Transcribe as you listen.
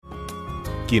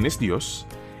¿Quién es Dios?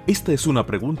 Esta es una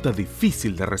pregunta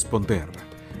difícil de responder.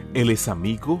 Él es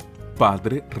amigo,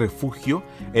 padre, refugio,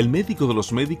 el médico de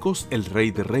los médicos, el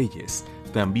rey de reyes.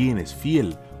 También es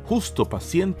fiel, justo,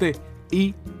 paciente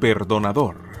y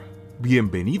perdonador.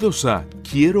 Bienvenidos a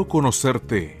Quiero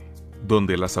Conocerte,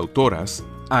 donde las autoras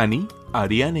Annie,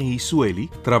 Ariane y Sueli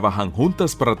trabajan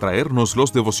juntas para traernos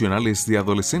los devocionales de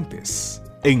adolescentes.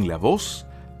 En la voz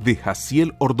de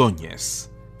Jaciel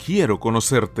Ordóñez. Quiero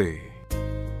conocerte.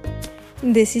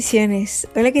 Decisiones.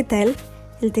 Hola, ¿qué tal?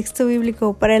 El texto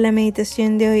bíblico para la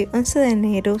meditación de hoy, 11 de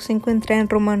enero, se encuentra en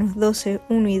Romanos 12,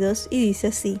 1 y 2 y dice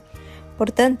así: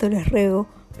 Por tanto, les ruego,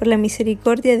 por la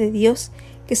misericordia de Dios,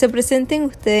 que se presenten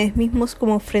ustedes mismos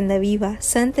como ofrenda viva,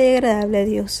 santa y agradable a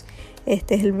Dios.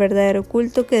 Este es el verdadero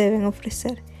culto que deben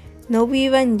ofrecer. No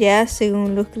vivan ya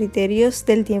según los criterios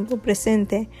del tiempo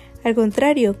presente. Al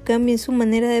contrario, cambien su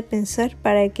manera de pensar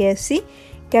para que así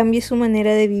cambie su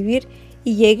manera de vivir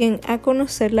y lleguen a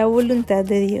conocer la voluntad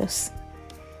de Dios.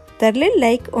 Darle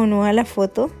like o no a la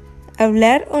foto,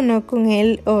 hablar o no con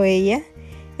él o ella,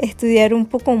 estudiar un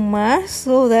poco más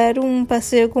o dar un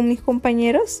paseo con mis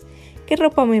compañeros, ¿qué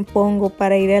ropa me pongo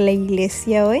para ir a la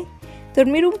iglesia hoy?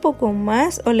 ¿Dormir un poco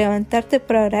más o levantarte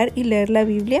para orar y leer la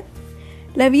Biblia?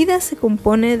 La vida se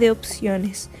compone de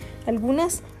opciones,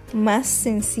 algunas más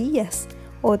sencillas,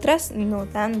 otras no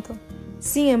tanto.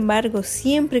 Sin embargo,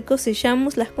 siempre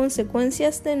cosechamos las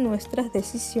consecuencias de nuestras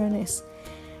decisiones.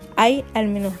 Hay al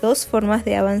menos dos formas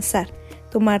de avanzar.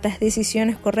 Tomar las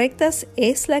decisiones correctas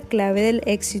es la clave del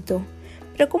éxito.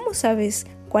 Pero ¿cómo sabes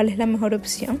cuál es la mejor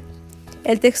opción?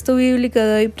 El texto bíblico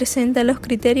de hoy presenta los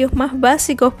criterios más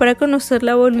básicos para conocer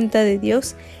la voluntad de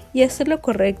Dios y hacer lo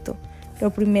correcto. Lo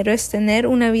primero es tener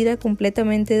una vida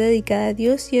completamente dedicada a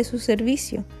Dios y a su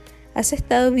servicio. ¿Has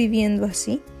estado viviendo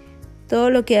así? ¿Todo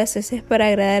lo que haces es para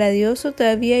agradar a Dios o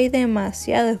todavía hay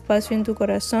demasiado espacio en tu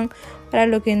corazón para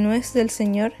lo que no es del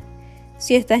Señor?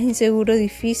 Si estás inseguro,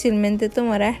 difícilmente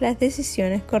tomarás las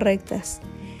decisiones correctas.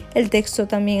 El texto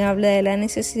también habla de la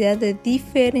necesidad de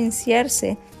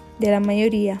diferenciarse de la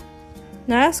mayoría.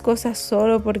 No hagas cosas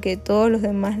solo porque todos los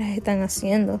demás las están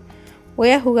haciendo. Voy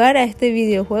a jugar a este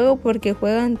videojuego porque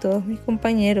juegan todos mis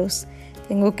compañeros.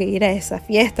 Tengo que ir a esa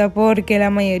fiesta porque la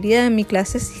mayoría de mi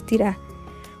clase asistirá.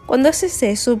 Cuando haces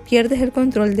eso, pierdes el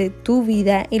control de tu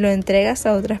vida y lo entregas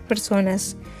a otras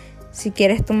personas. Si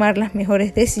quieres tomar las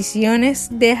mejores decisiones,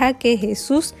 deja que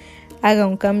Jesús haga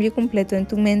un cambio completo en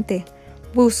tu mente.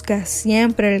 Busca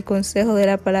siempre el consejo de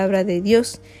la palabra de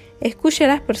Dios. Escucha a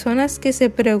las personas que se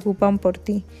preocupan por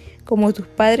ti, como tus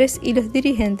padres y los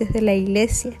dirigentes de la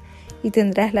iglesia, y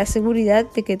tendrás la seguridad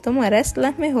de que tomarás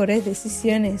las mejores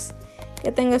decisiones.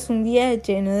 Que tengas un día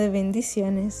lleno de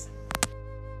bendiciones.